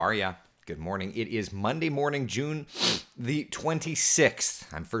Arya, good morning. It is Monday morning, June the 26th.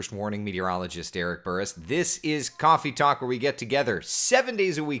 I'm first warning meteorologist Eric Burris. This is Coffee Talk, where we get together 7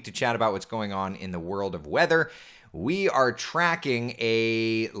 days a week to chat about what's going on in the world of weather. We are tracking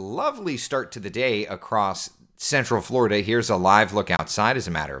a lovely start to the day across Central Florida. Here's a live look outside, as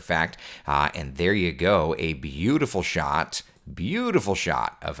a matter of fact. And there you go, a beautiful shot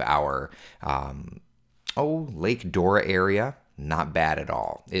of our Lake Dora area. Not bad at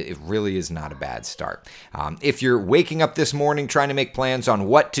all. It really is not a bad start. If you're waking up this morning trying to make plans on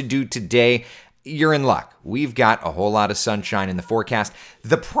what to do today, you're in luck. We've got a whole lot of sunshine in the forecast.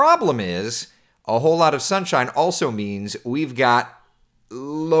 The problem is a whole lot of sunshine also means we've got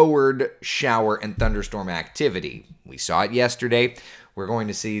lowered shower and thunderstorm activity. We saw it yesterday. We're going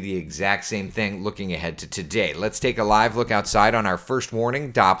to see the exact same thing looking ahead to today. Let's take a live look outside on our first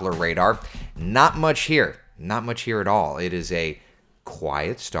warning Doppler radar. Not much here. Not much here at all. It is a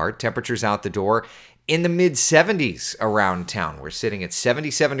quiet start. Temperatures out the door in the mid-70s around town. We're sitting at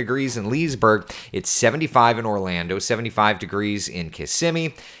 77 degrees in Leesburg. It's 75 in Orlando, 75 degrees in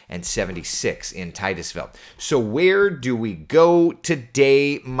Kissimmee, and 76 in Titusville. So where do we go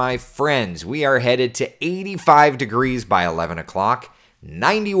today, my friends? We are headed to 85 degrees by 11 o'clock,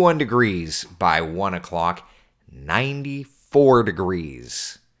 91 degrees by 1 o'clock, 94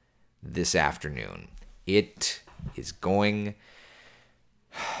 degrees this afternoon. It is going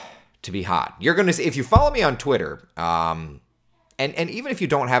to be hot. You're going to, if you follow me on Twitter, and even if you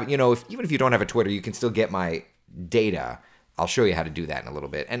don't have, even if you don't have a Twitter, you can still get my data. I'll show you how to do that in a little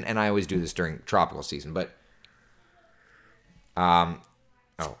bit. And I always do this during tropical season, but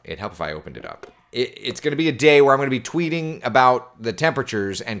it'd help if I opened it up. It's going to be a day where I'm going to be tweeting about the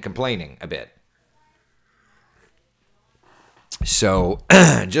temperatures and complaining a bit. So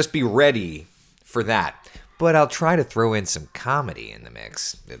just be ready for that. But I'll try to throw in some comedy in the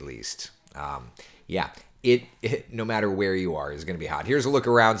mix, at least. It no matter where you are, is going to be hot. Here's a look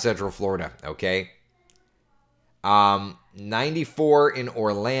around Central Florida, okay? 94 in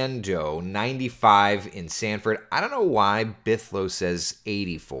Orlando, 95 in Sanford. I don't know why Bithlo says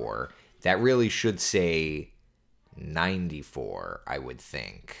 84. That really should say 94, I would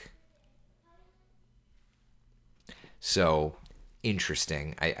think. So,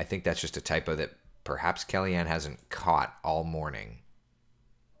 interesting. I think that's just a typo that perhaps Kellyanne hasn't caught all morning.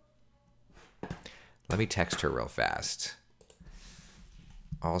 Let me text her real fast.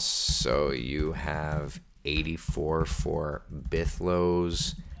 Also, you have 84 for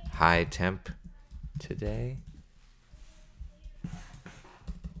Bithlo's high temp today.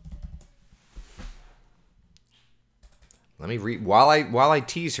 Let me while I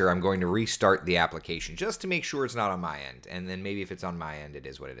tease her, I'm going to restart the application just to make sure it's not on my end, and then maybe if it's on my end, it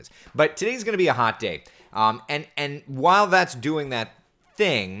is what it is. But today's going to be a hot day, and while that's doing that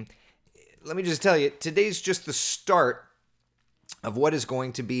thing, let me just tell you, today's just the start of what is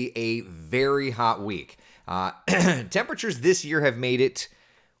going to be a very hot week. Temperatures this year have made it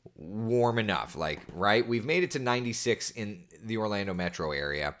warm enough, right? We've made it to 96 in the Orlando metro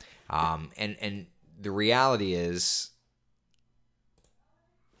area, and the reality is,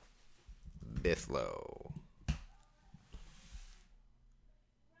 Bithlo.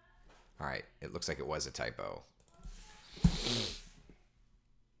 All right, it looks like it was a typo.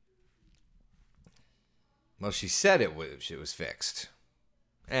 Well, she said it was fixed.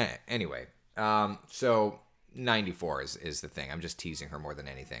 Anyway, so 94 is the thing. I'm just teasing her more than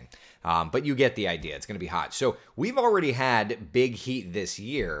anything. But you get the idea. It's going to be hot. So we've already had big heat this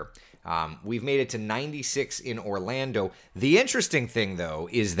year. We've made it to 96 in Orlando. The interesting thing, though,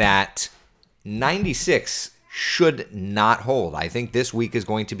 is that 96 should not hold. I think this week is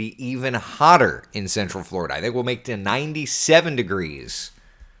going to be even hotter in Central Florida. I think we'll make to 97 degrees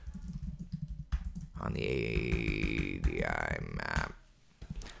on the ADI map.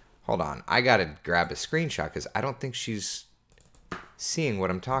 Hold on. I got to grab a screenshot because I don't think she's seeing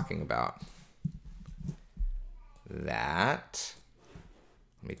what I'm talking about. Let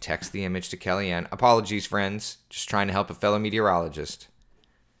me text the image to Kellyanne. Apologies, friends. Just trying to help a fellow meteorologist.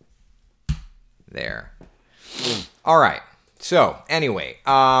 There. All right. So, anyway,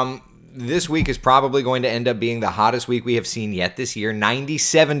 this week is probably going to end up being the hottest week we have seen yet this year.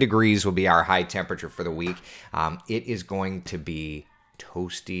 97 degrees will be our high temperature for the week. It is going to be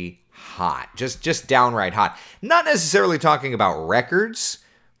toasty hot. Just downright hot. Not necessarily talking about records,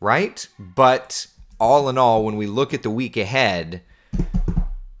 right? But all in all, when we look at the week ahead,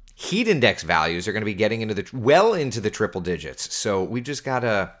 heat index values are going to be getting into the triple digits. So we just got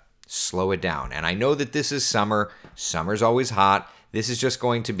to slow it down. And I know that this is summer. Summer's always hot. This is just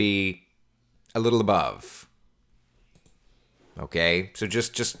going to be a little above. Okay, so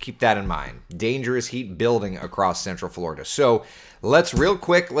just keep that in mind. Dangerous heat building across Central Florida. So let's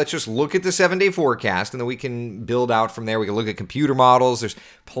just look at the 7-day forecast, and then we can build out from there. We can look at computer models. There's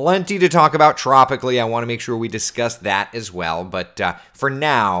plenty to talk about tropically. I want to make sure we discuss that as well. But for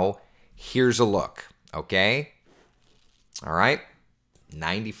now, here's a look. Okay, all right,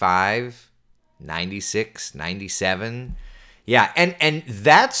 95, 96, 97. Yeah, and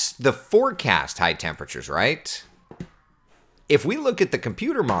that's the forecast high temperatures, right? If we look at the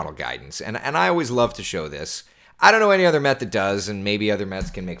computer model guidance, and I always love to show this, I don't know any other Met that does, and maybe other Mets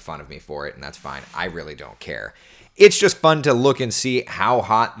can make fun of me for it, and that's fine. I really don't care. It's just fun to look and see how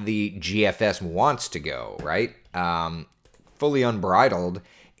hot the GFS wants to go, right? Fully unbridled,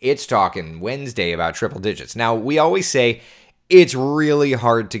 it's talking Wednesday about triple digits. Now, we always say it's really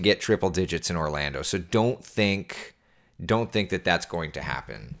hard to get triple digits in Orlando, so don't think that that's going to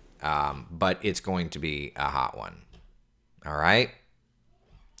happen. But it's going to be a hot one. All right?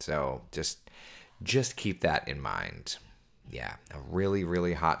 So just keep that in mind. Yeah, a really,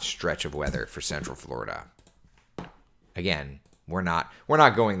 really hot stretch of weather for Central Florida. Again, we're not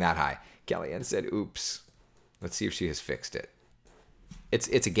going that high. Kellyanne said, oops. Let's see if she has fixed it.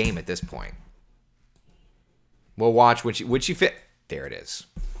 It's a game at this point. We'll watch when she fit. There it is.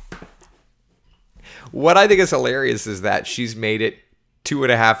 What I think is hilarious is that she's made it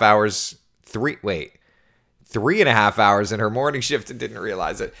 2.5 hours, 3.5 hours in her morning shift and didn't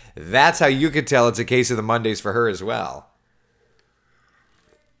realize it. That's how you could tell it's a case of the Mondays for her as well.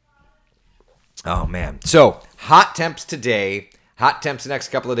 Oh, man. So, hot temps today. Hot temps the next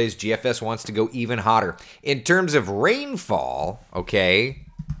couple of days. GFS wants to go even hotter. In terms of rainfall, okay,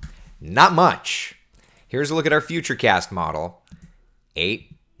 not much. Here's a look at our Futurecast model.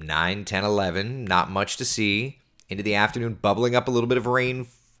 8, 9, 10, 11. Not much to see. Into the afternoon, bubbling up a little bit of rain,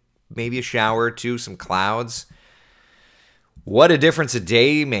 maybe a shower or two, some clouds. What a difference a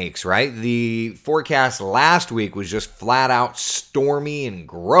day makes, right? The forecast last week was just flat out stormy and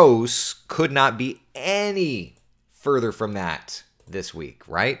gross. Could not be any further from that this week,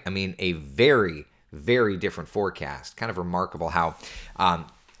 right? I mean, a very, very different forecast. Kind of remarkable how, I'm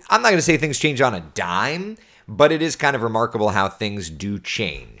not going to say things change on a dime, but it is kind of remarkable how things do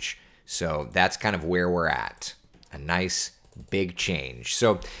change. So that's kind of where we're at. A nice big change.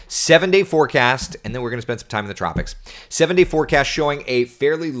 So 7-day forecast, and then we're going to spend some time in the tropics. 7-day forecast showing a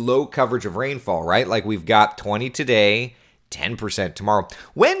fairly low coverage of rainfall, right? Like we've got 20 today, 10% tomorrow.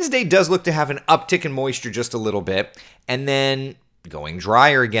 Wednesday does look to have an uptick in moisture just a little bit, and then going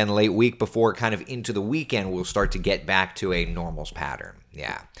drier again late week before kind of into the weekend, we'll start to get back to a normals pattern.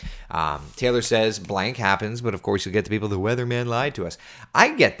 Yeah. Taylor says blank happens, but of course you'll get the people, the weatherman lied to us.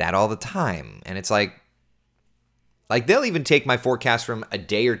 I get that all the time, and it's like they'll even take my forecast from a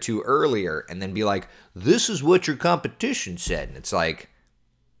day or two earlier and then be like, this is what your competition said. And it's like,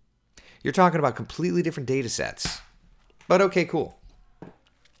 you're talking about completely different data sets. But okay, cool.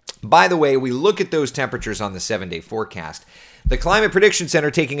 By the way, we look at those temperatures on the 7-day forecast. The Climate Prediction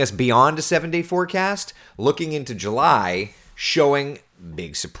Center taking us beyond a 7-day forecast, looking into July, showing,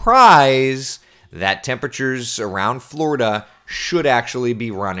 big surprise, that temperatures around Florida should actually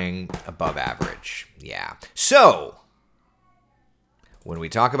be running above average. Yeah. So, when we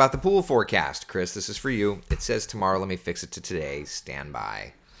talk about the pool forecast, Chris, this is for you. It says tomorrow. Let me fix it to today. Stand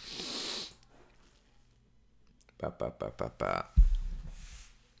by.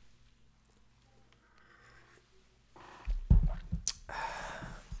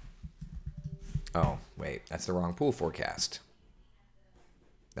 Oh, wait. That's the wrong pool forecast.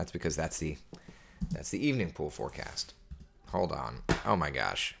 That's because that's the evening pool forecast. Hold on. Oh, my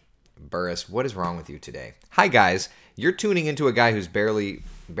gosh. Burris, what is wrong with you today? Hi, guys. You're tuning into a guy who's barely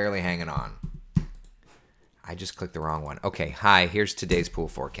hanging on. I just clicked the wrong one. Okay, hi. Here's today's pool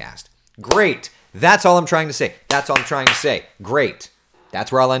forecast. Great. That's all I'm trying to say. Great.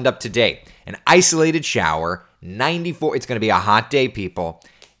 That's where I'll end up today. An isolated shower, 94. It's going to be a hot day, people.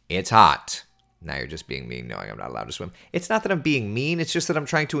 It's hot. Now you're just being mean, knowing I'm not allowed to swim. It's not that I'm being mean. It's just that I'm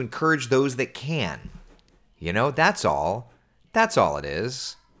trying to encourage those that can. You know, that's all. That's all it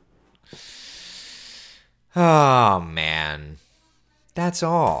is. Oh, man. That's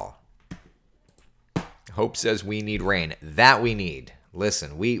all. Hope says we need rain. That we need.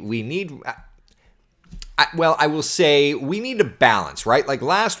 Listen, we need... I will say we need a balance, right? Like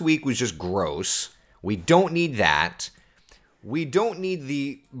last week was just gross. We don't need that. We don't need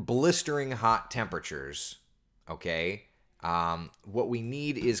the blistering hot temperatures, okay? What we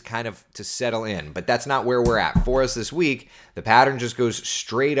need is kind of to settle in, but that's not where we're at. For us this week, the pattern just goes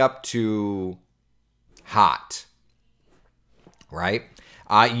straight up to hot, right?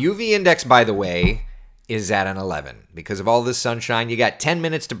 UV index, by the way, is at an 11. Because of all this sunshine, you got 10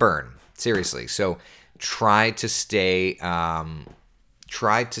 minutes to burn. Seriously. So try to stay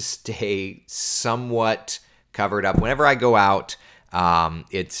somewhat covered up. Whenever I go out,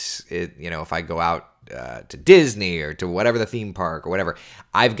 if I go out to Disney or to whatever the theme park or whatever,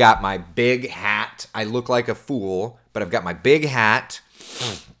 I've got my big hat. I look like a fool, but I've got my big hat.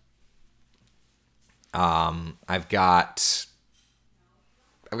 I've got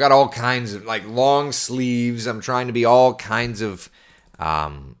all kinds of like long sleeves. I'm trying to be all kinds of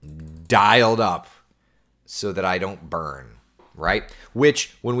dialed up so that I don't burn, right?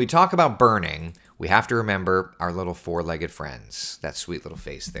 Which, when we talk about burning, we have to remember our little four-legged friends. That sweet little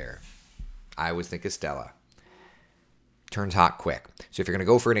face there. I always think of Stella. Turns hot quick. So if you're going to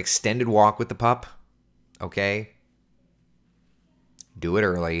go for an extended walk with the pup, okay, do it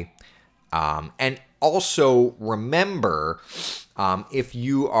early. And also remember, if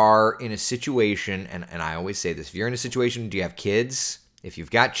you are in a situation, and I always say this, if you're in a situation, do you have kids? If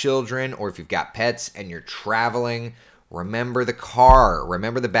you've got children or if you've got pets and you're traveling, remember the car,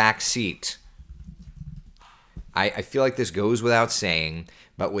 remember the back seat. I feel like this goes without saying,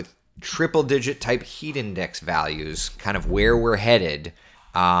 but with triple-digit type heat index values, kind of where we're headed,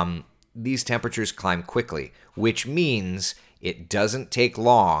 these temperatures climb quickly, which means it doesn't take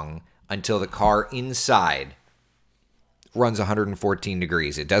long until the car inside runs 114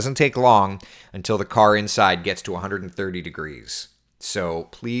 degrees. It doesn't take long until the car inside gets to 130 degrees. So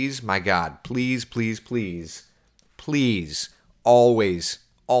please, my God, please, please, please, please, always,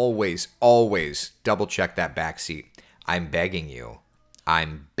 always, always double check that back seat. I'm begging you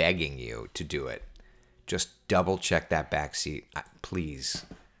to do it. Just double check that back seat. Please.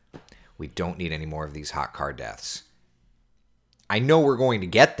 We don't need any more of these hot car deaths. I know we're going to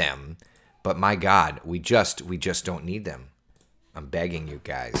get them, but my God, we just don't need them. I'm begging you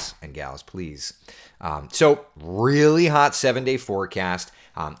guys and gals, please. So really hot 7-day forecast.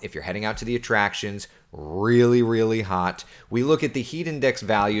 If you're heading out to the attractions, really, really hot. We look at the heat index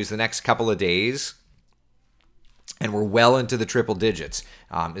values the next couple of days, and we're well into the triple digits.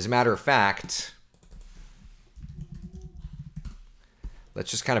 As a matter of fact, let's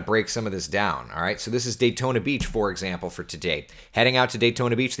just kind of break some of this down, all right? So this is Daytona Beach, for example, for today. Heading out to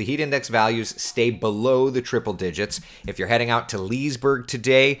Daytona Beach, the heat index values stay below the triple digits. If you're heading out to Leesburg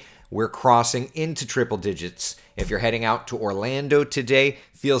today, we're crossing into triple digits. If you're heading out to Orlando today,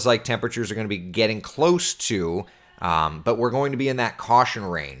 feels like temperatures are going to be getting close to, but we're going to be in that caution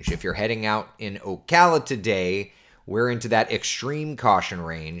range. If you're heading out in Ocala today, we're into that extreme caution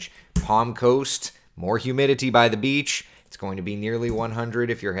range. Palm Coast, more humidity by the beach. It's going to be nearly 100.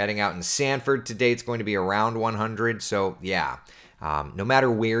 If you're heading out in Sanford today, it's going to be around 100. So, yeah, no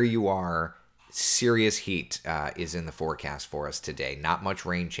matter where you are, serious heat is in the forecast for us today. Not much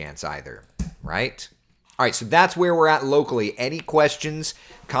rain chance either, right? All right, so that's where we're at locally. Any questions,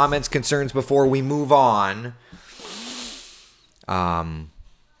 comments, concerns before we move on?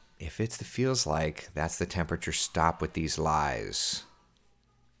 If it's the feels like, that's the temperature. Stop with these lies.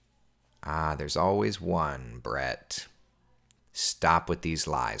 There's always one, Brett. Stop with these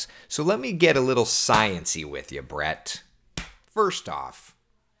lies. So let me get a little science-y with you, Brett. First off,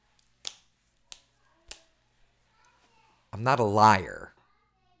 I'm not a liar.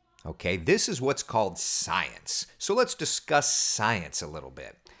 Okay, this is what's called science. So let's discuss science a little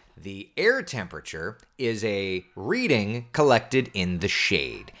bit. The air temperature is a reading collected in the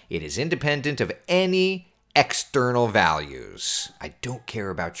shade. It is independent of any external values. I don't care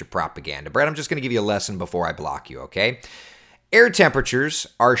about your propaganda. Brett, I'm just going to give you a lesson before I block you, okay? Air temperatures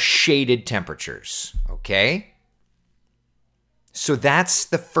are shaded temperatures, okay? So that's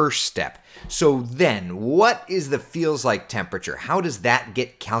the first step. So then, what is the feels like temperature? How does that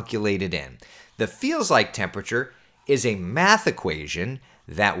get calculated in? The feels like temperature is a math equation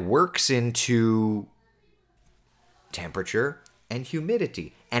that works into temperature and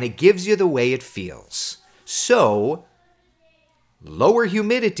humidity, and it gives you the way it feels. So, lower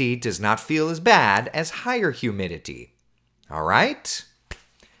humidity does not feel as bad as higher humidity. All right?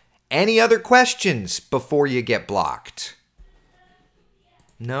 Any other questions before you get blocked?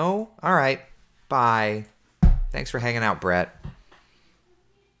 No? All right. Bye. Thanks for hanging out, Brett.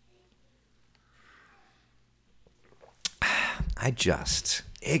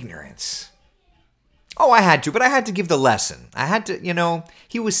 Ignorance. Oh, I had to, but I had to give the lesson. I had to,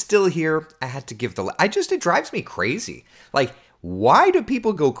 he was still here. I had to give it drives me crazy. Like, why do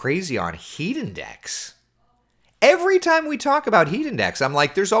people go crazy on heat index? Every time we talk about heat index, I'm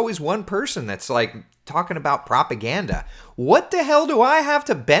like, there's always one person that's like talking about propaganda. What the hell do I have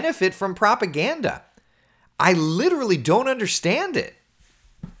to benefit from propaganda? I literally don't understand it.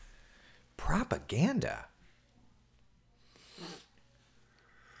 Propaganda.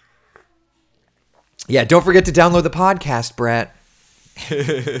 Yeah, don't forget to download the podcast, Brett.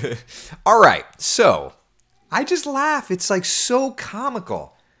 All right, so I just laugh. It's like so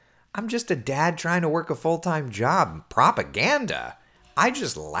comical. I'm just a dad trying to work a full-time job. Propaganda. I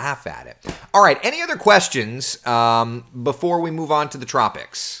just laugh at it. All right, any other questions before we move on to the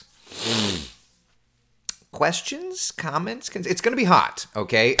tropics? Questions, comments? It's going to be hot,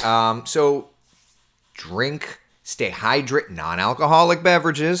 okay? So drink, stay hydrated, non-alcoholic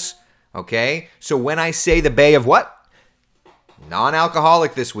beverages, okay? So when I say the Bay of what?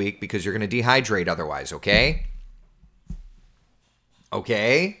 Non-alcoholic this week because you're going to dehydrate otherwise, okay?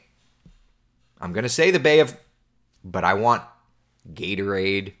 Okay? I'm going to say the Bay of, but I want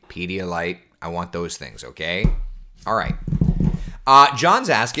Gatorade, Pedialyte. I want those things, okay? All right. John's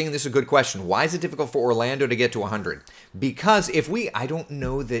asking, this is a good question, why is it difficult for Orlando to get to 100? Because I don't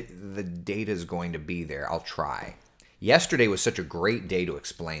know that the data is going to be there. I'll try. Yesterday was such a great day to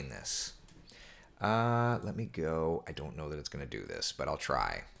explain this. Let me go. I don't know that it's going to do this, but I'll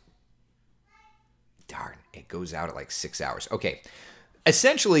try. Darn, it goes out at like 6 hours. Okay.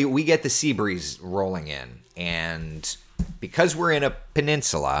 Essentially, we get the sea breeze rolling in, and because we're in a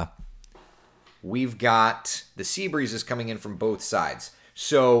peninsula, we've got the sea breezes coming in from both sides.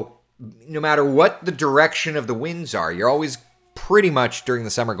 So no matter what the direction of the winds are, you're always pretty much during the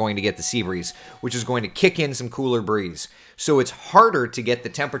summer going to get the sea breeze, which is going to kick in some cooler breeze. So it's harder to get the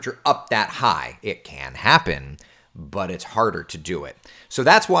temperature up that high. It can happen, but it's harder to do it. So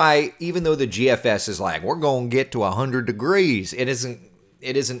that's why even though the GFS is like, we're going to get to 100 degrees, it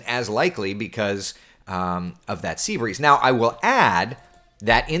isn't as likely because of that sea breeze. Now, I will add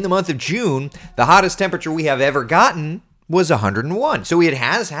that in the month of June, the hottest temperature we have ever gotten was 101. So it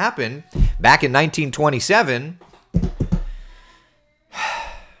has happened back in 1927,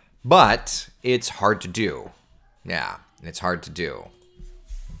 but it's hard to do. Yeah, it's hard to do.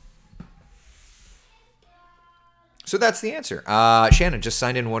 So that's the answer. Shannon just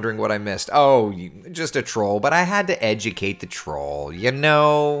signed in wondering what I missed. Oh, just a troll, but I had to educate the troll, you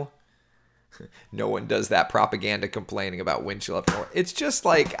know? No one does that propaganda complaining about wind chill up north. It's just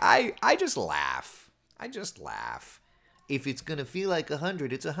like, I just laugh. I just laugh. If it's going to feel like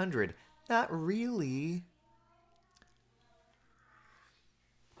 100, it's 100. Not really.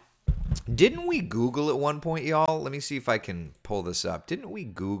 Didn't we Google at one point, y'all? Let me see if I can pull this up. Didn't we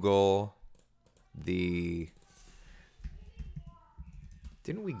Google the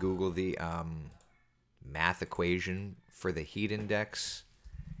math equation for the heat index?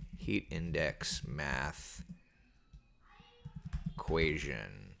 Heat index math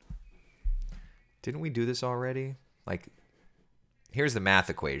equation. Didn't we do this already? Like, here's the math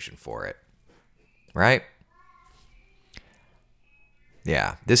equation for it, right?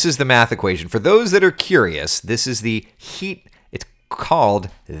 Yeah, this is the math equation. For those that are curious, this is the heat, it's called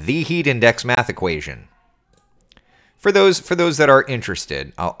the heat index math equation. For those that are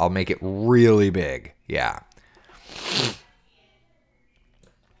interested, I'll make it really big. Yeah.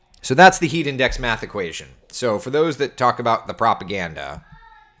 So that's the heat index math equation. So for those that talk about the propaganda,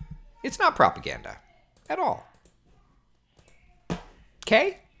 it's not propaganda at all.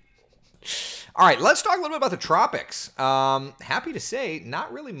 Okay? All right, let's talk a little bit about the tropics. Happy to say,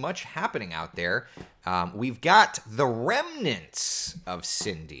 not really much happening out there. We've got the remnants of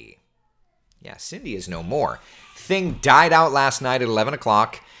Cindy. Yeah, Cindy is no more. Thing died out last night at 11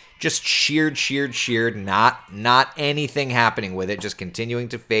 o'clock. Just sheared. Not anything happening with it. Just continuing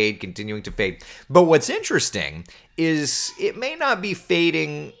to fade. But what's interesting is it may not be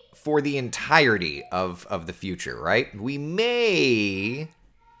fading for the entirety of the future, right? We may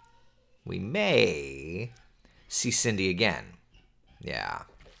see Cindy again. Yeah.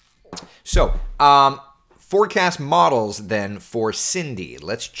 So, forecast models then for Cindy.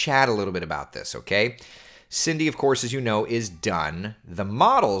 Let's chat a little bit about this, okay? Cindy, of course, as you know, is done. The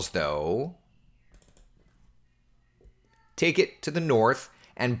models, though, take it to the north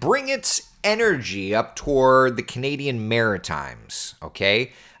and bring its energy up toward the Canadian Maritimes,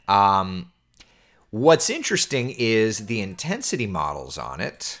 okay? What's interesting is the intensity models on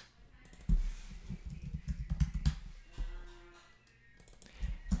it.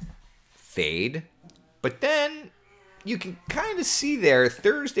 Fade. But then you can kind of see there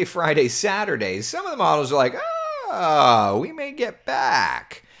Thursday, Friday, Saturday, some of the models are like, we may get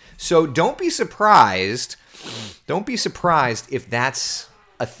back. So don't be surprised. Don't be surprised if that's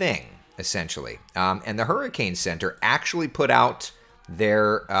a thing, essentially. And the Hurricane Center actually put out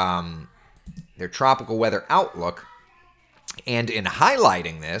their tropical weather outlook. And in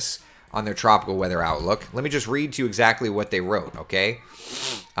highlighting this on their tropical weather outlook, let me just read to you exactly what they wrote, okay?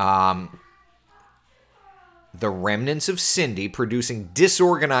 the remnants of Cindy producing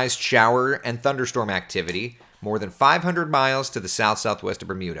disorganized shower and thunderstorm activity more than 500 miles to the south-southwest of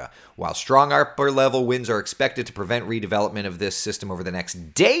Bermuda. While strong upper-level winds are expected to prevent redevelopment of this system over the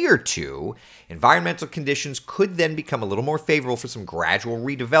next day or two, environmental conditions could then become a little more favorable for some gradual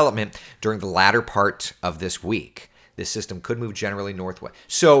redevelopment during the latter part of this week. This system could move generally northwest.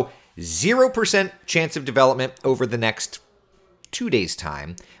 So 0% chance of development over the next 2 days'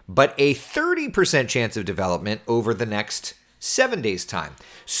 time, but a 30% chance of development over the next 7 days' time.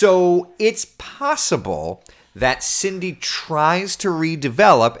 So it's possible that Cindy tries to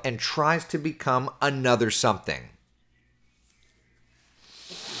redevelop and tries to become another something.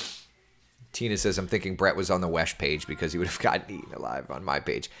 Tina says, I'm thinking Brett was on the Wesh page because he would have gotten eaten alive on my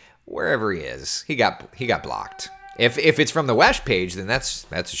page. Wherever he is, he got blocked. If it's from the Wesh page, then that's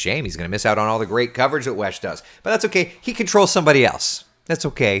a shame. He's going to miss out on all the great coverage that Wesh does. But that's okay. He controls somebody else. That's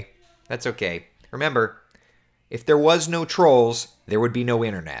okay. That's okay. Remember, if there was no trolls, there would be no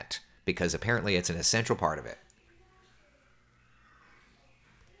internet, because apparently it's an essential part of it.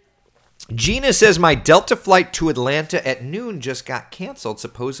 Gina says, my Delta flight to Atlanta at noon just got canceled,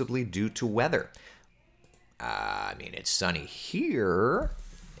 supposedly due to weather. I mean, it's sunny here.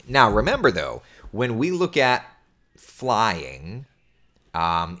 Now, remember, though, when we look at flying,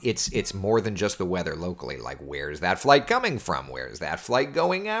 it's more than just the weather locally. Like, where's that flight coming from? Where's that flight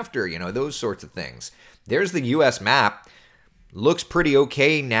going after? You know, those sorts of things. There's the U.S. map. Looks pretty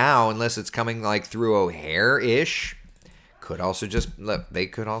okay now, unless it's coming like through O'Hare-ish. Could also they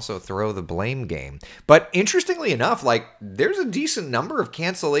could also throw the blame game. But interestingly enough, like, there's a decent number of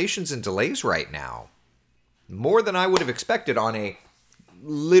cancellations and delays right now. More than I would have expected on a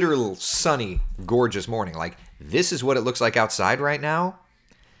literal sunny, gorgeous morning. Like, this is what it looks like outside right now.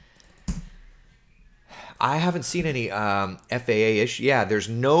 I haven't seen any FAA-ish. Yeah, there's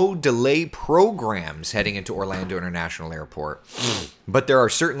no delay programs heading into Orlando International Airport. But there are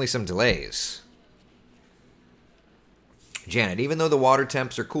certainly some delays. Janet, even though the water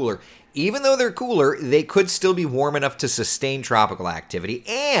temps are cooler, even though they're cooler, they could still be warm enough to sustain tropical activity.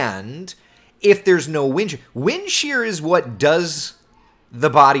 And if there's no wind shear is what does the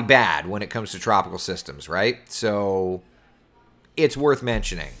body bad when it comes to tropical systems, right? So it's worth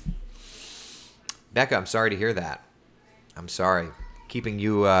mentioning. Becca, I'm sorry to hear that. I'm sorry. Keeping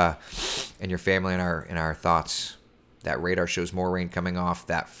you and your family in our thoughts. That radar shows more rain coming off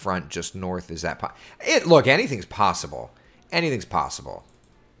that front just north. Is that look, anything's possible. Anything's possible.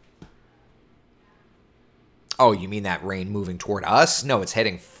 Oh, you mean that rain moving toward us? No, it's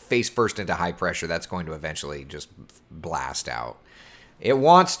heading face first into high pressure. That's going to eventually just blast out. It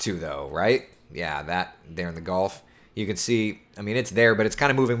wants to, though, right? Yeah, that there in the Gulf. You can see, I mean, it's there, but it's kind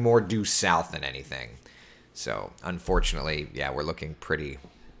of moving more due south than anything. So, unfortunately, yeah, we're looking pretty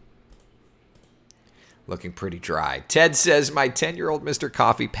dry. Ted says, my 10-year-old Mr.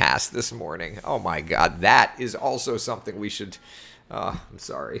 Coffee passed this morning. Oh, my God. That is also something we should... I'm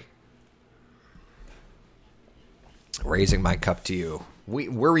sorry. Raising my cup to you.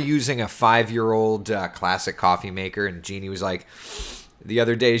 We're using a 5-year-old classic coffee maker, and Jeannie was like... The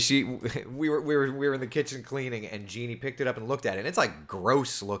other day, we were in the kitchen cleaning, and Jeannie picked it up and looked at it, and it's like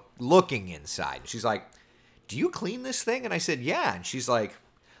gross looking inside. She's like, do you clean this thing? And I said, yeah. And she's like,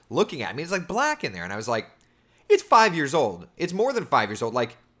 looking at me, it's like black in there. And I was like, it's 5 years old. It's more than 5 years old.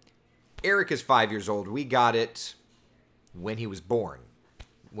 Like, Eric is 5 years old. We got it when he was born.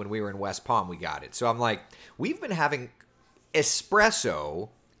 When we were in West Palm, we got it. So I'm like, we've been having espresso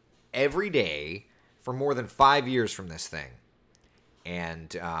every day for more than 5 years from this thing.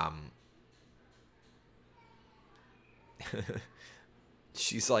 And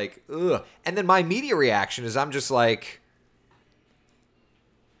she's like, ugh. And then my immediate reaction is I'm just like,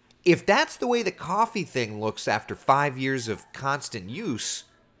 if that's the way the coffee thing looks after 5 years of constant use,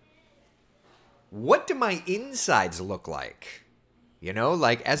 what do my insides look like? You know,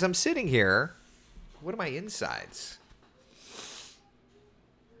 like as I'm sitting here, what are my insides?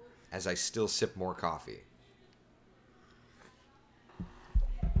 As I still sip more coffee.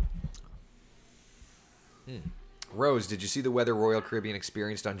 Rose, did you see the weather Royal Caribbean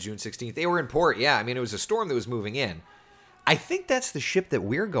experienced on June 16th? They were in port, yeah. I mean, it was a storm that was moving in. I think that's the ship that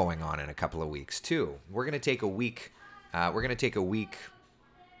we're going on in a couple of weeks, too. We're going to take a week.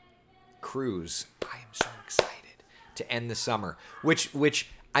 Cruise. I am so excited to end the summer. Which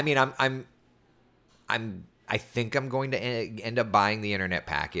I mean, I think I'm going to end up buying the internet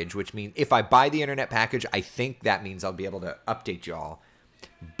package. Which means if I buy the internet package, I think that means I'll be able to update y'all.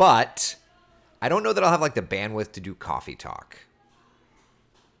 But I don't know that I'll have like the bandwidth to do coffee talk.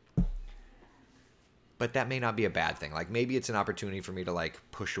 But that may not be a bad thing. Like maybe it's an opportunity for me to like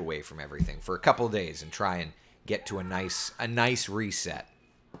push away from everything for a couple of days and try and get to a nice reset.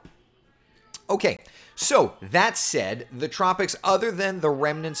 Okay, so that said, the tropics, other than the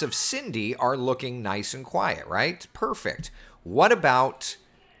remnants of Cindy, are looking nice and quiet, right? Perfect. What about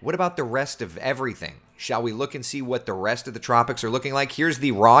the rest of everything? Shall we look and see what the rest of the tropics are looking like? Here's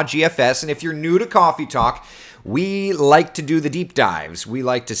the raw GFS, and if you're new to Coffee Talk, we like to do the deep dives. We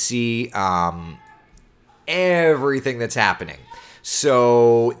like to see everything that's happening.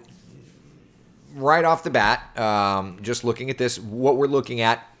 So right off the bat, just looking at this, what we're looking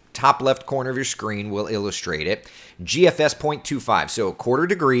at, top left corner of your screen will illustrate it. GFS 0.25, so a quarter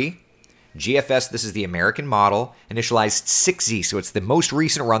degree. GFS, this is the American model, initialized 6Z, so it's the most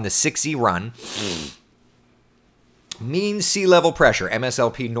recent run, the 6Z run. Mean sea level pressure,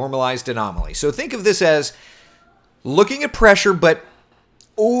 MSLP normalized anomaly. So think of this as looking at pressure, but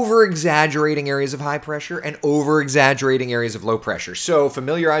over-exaggerating areas of high pressure and over-exaggerating areas of low pressure. So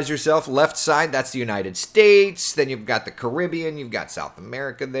familiarize yourself. Left side, that's the United States. Then you've got the Caribbean. You've got South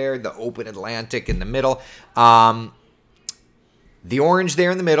America there. The open Atlantic in the middle. The orange there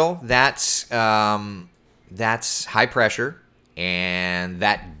in the middle, that's high pressure. And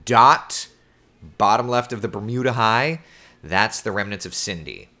that dot, bottom left of the Bermuda High, that's the remnants of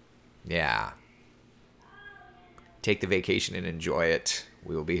Cindy. Yeah. Take the vacation and enjoy it.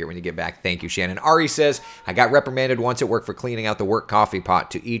 We will be here when you get back. Thank you, Shannon. Ari says, I got reprimanded once at work for cleaning out the work coffee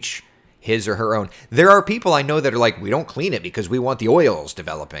pot, to each his or her own. There are people I know that are like, we don't clean it because we want the oils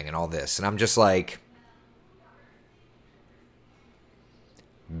developing and all this. And I'm just like,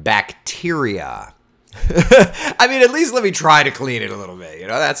 bacteria. I mean, at least let me try to clean it a little bit.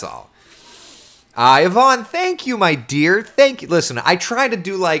 That's all. Yvonne, thank you, my dear. Thank you. Listen, I try to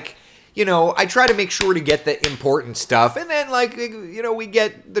do I try to make sure to get the important stuff. And then, we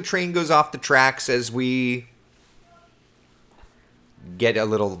get, the train goes off the tracks as we get a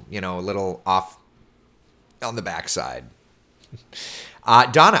little off on the backside.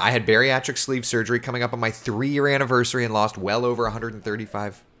 Donna, I had bariatric sleeve surgery coming up on my 3-year anniversary and lost well over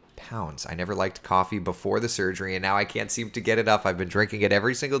 135 pounds. I never liked coffee before the surgery, and now I can't seem to get it up. I've been drinking it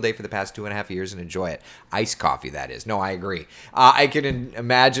every single day for the past 2.5 years and enjoy it. Iced coffee, that is. No, I agree. I can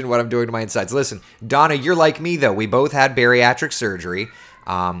imagine what I'm doing to my insides. Listen, Donna, you're like me, though. We both had bariatric surgery.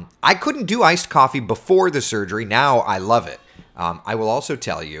 I couldn't do iced coffee before the surgery. Now I love it. I will also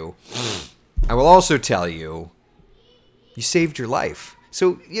tell you, you saved your life.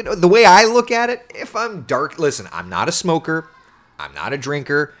 So, the way I look at it, if I'm dark, listen, I'm not a smoker. I'm not a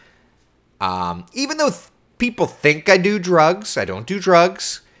drinker. Even though people think I do drugs, I don't do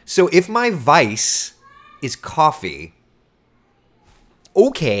drugs. So if my vice is coffee,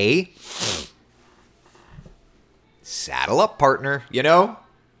 okay, saddle up, partner,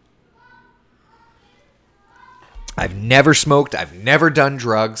 I've never smoked. I've never done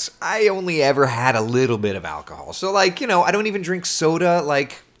drugs. I only ever had a little bit of alcohol. So I don't even drink soda.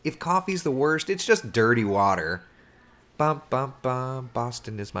 If coffee's the worst, it's just dirty water. Bum, bum, bum.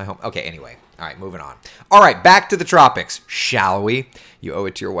 Boston is my home. Okay, anyway. All right, moving on. All right, back to the tropics, shall we? You owe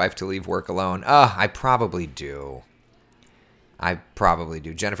it to your wife to leave work alone. I probably do.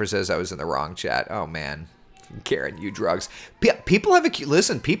 Jennifer says I was in the wrong chat. Oh, man. Karen, you drugs. People have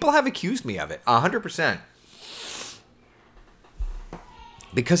accused me of it. 100%.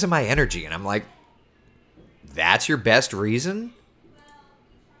 Because of my energy. And I'm like, that's your best reason?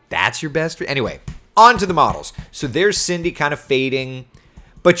 Anyway. On to the models. So there's Cindy kind of fading.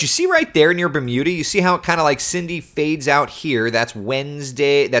 But you see right there near Bermuda, you see how it kind of Cindy fades out here. That's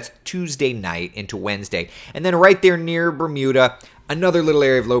Tuesday night into Wednesday. And then right there near Bermuda, another little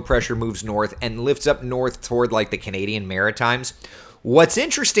area of low pressure moves north and lifts up north toward the Canadian Maritimes. What's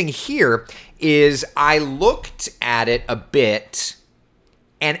interesting here is I looked at it a bit,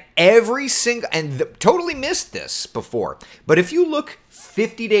 and totally missed this before. But if you look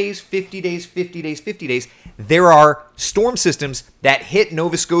 50 days, there are storm systems that hit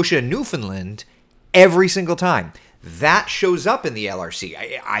Nova Scotia and Newfoundland every single time. That shows up in the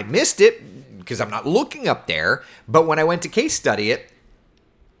LRC. I missed it because I'm not looking up there, but when I went to case study it,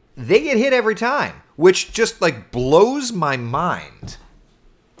 they get hit every time, which just blows my mind.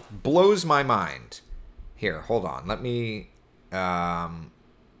 Here, hold on. Let me,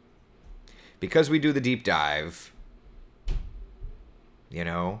 because we do the deep dive,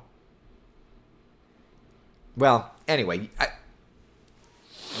 Well, anyway,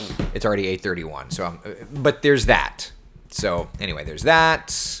 it's already 8:31. So, but there's that. So anyway, there's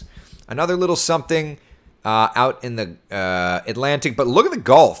that. Another little something out in the Atlantic. But look at the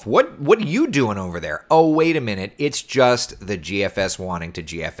Gulf. What are you doing over there? Oh, wait a minute. It's just the GFS wanting to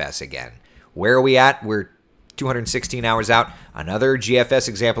GFS again. Where are we at? We're 216 hours out. Another GFS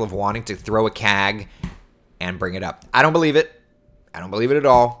example of wanting to throw a CAG and bring it up. I don't believe it. I don't believe it at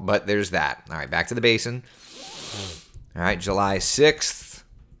all, but there's that. All right, back to the basin. All right, July 6th,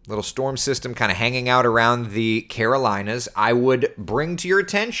 little storm system kind of hanging out around the Carolinas. I would bring to your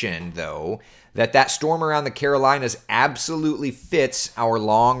attention, though, that storm around the Carolinas absolutely fits our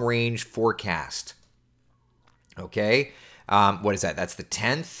long-range forecast. Okay? What is that? That's the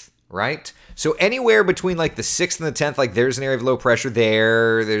 10th, right? So anywhere between like the 6th and the 10th, like there's an area of low pressure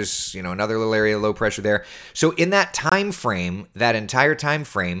there. There's, another little area of low pressure there. So in that time frame, that entire time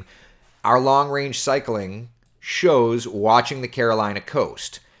frame, our long-range cycling shows watching the Carolina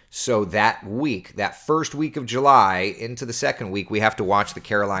coast. So that week, that first week of July into the second week, we have to watch the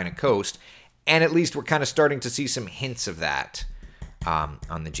Carolina coast. And at least we're kind of starting to see some hints of that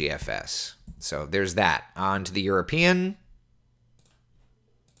on the GFS. So there's that. On to the European.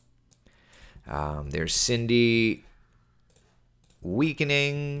 There's Cindy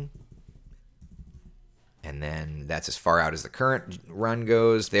weakening. And then that's as far out as the current run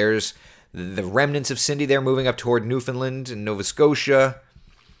goes. There's the remnants of Cindy there moving up toward Newfoundland and Nova Scotia,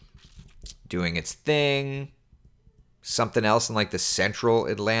 doing its thing. Something else in like the central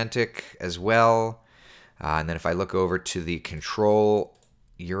Atlantic as well. And then if I look over to the control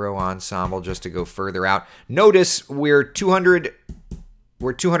Euro ensemble just to go further out, notice we're 200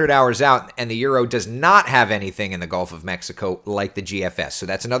 hours out, and the Euro does not have anything in the Gulf of Mexico like the GFS. So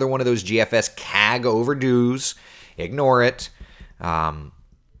that's another one of those GFS CAG overdues. Ignore it. And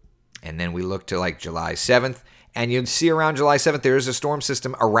then we look to like July 7th, and you'd see around July 7th there is a storm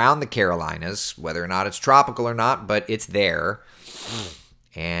system around the Carolinas, whether or not it's tropical or not, but it's there.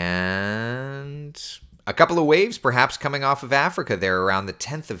 And a couple of waves perhaps coming off of Africa there around the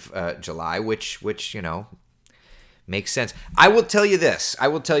 10th of July, which makes sense. I will tell you this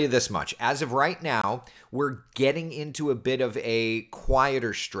much. As of right now, we're getting into a bit of a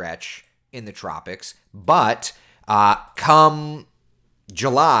quieter stretch in the tropics, but come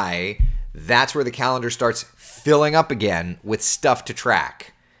July, that's where the calendar starts filling up again with stuff to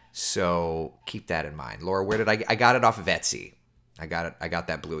track. So keep that in mind. Laura, where did I got it off of Etsy. I got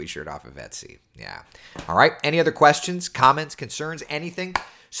that bluey shirt off of Etsy. Yeah. All right. Any other questions, comments, concerns, anything?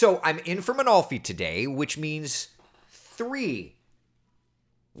 So I'm in for Manalfi today, which means 3.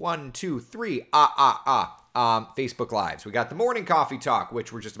 1, 2, 3. Facebook Lives. We got the morning coffee talk,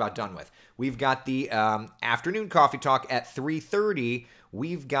 which we're just about done with. We've got the afternoon coffee talk at 3:30.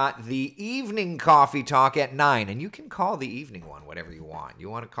 We've got the evening coffee talk at 9. And you can call the evening one whatever you want. You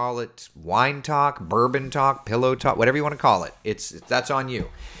want to call it wine talk, bourbon talk, pillow talk, whatever you want to call it. That's on you.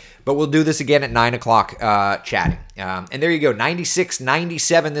 But we'll do this again at 9 o'clock chatting. And there you go, 96,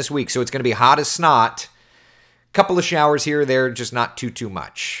 97 this week. So it's going to be hot as snot. Couple of showers here or there, just not too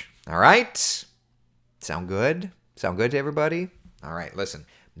much. All right? Sound good? Sound good to everybody? All right, listen.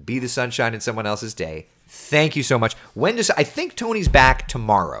 Be the sunshine in someone else's day. Thank you so much. I think Tony's back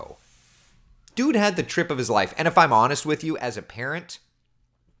tomorrow. Dude had the trip of his life. And if I'm honest with you, as a parent,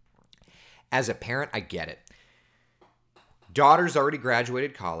 I get it. Daughter's already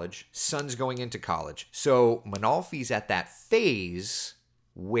graduated college. Son's going into college. So Manalfi's at that phase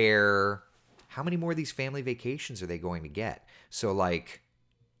where how many more of these family vacations are they going to get? So like,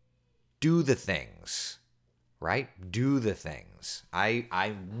 do the things, right? Do the things. I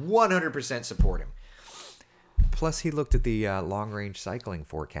 100% support him. Plus, he looked at the long-range cycling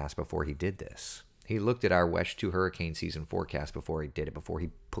forecast before he did this. He looked at our WESH 2 hurricane season forecast before he did it, before he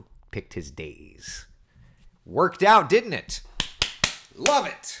picked his days. Worked out, didn't it? Love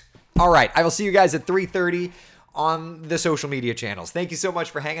it. All right, I will see you guys at 3:30 on the social media channels. Thank you so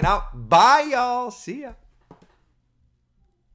much for hanging out. Bye, y'all. See ya.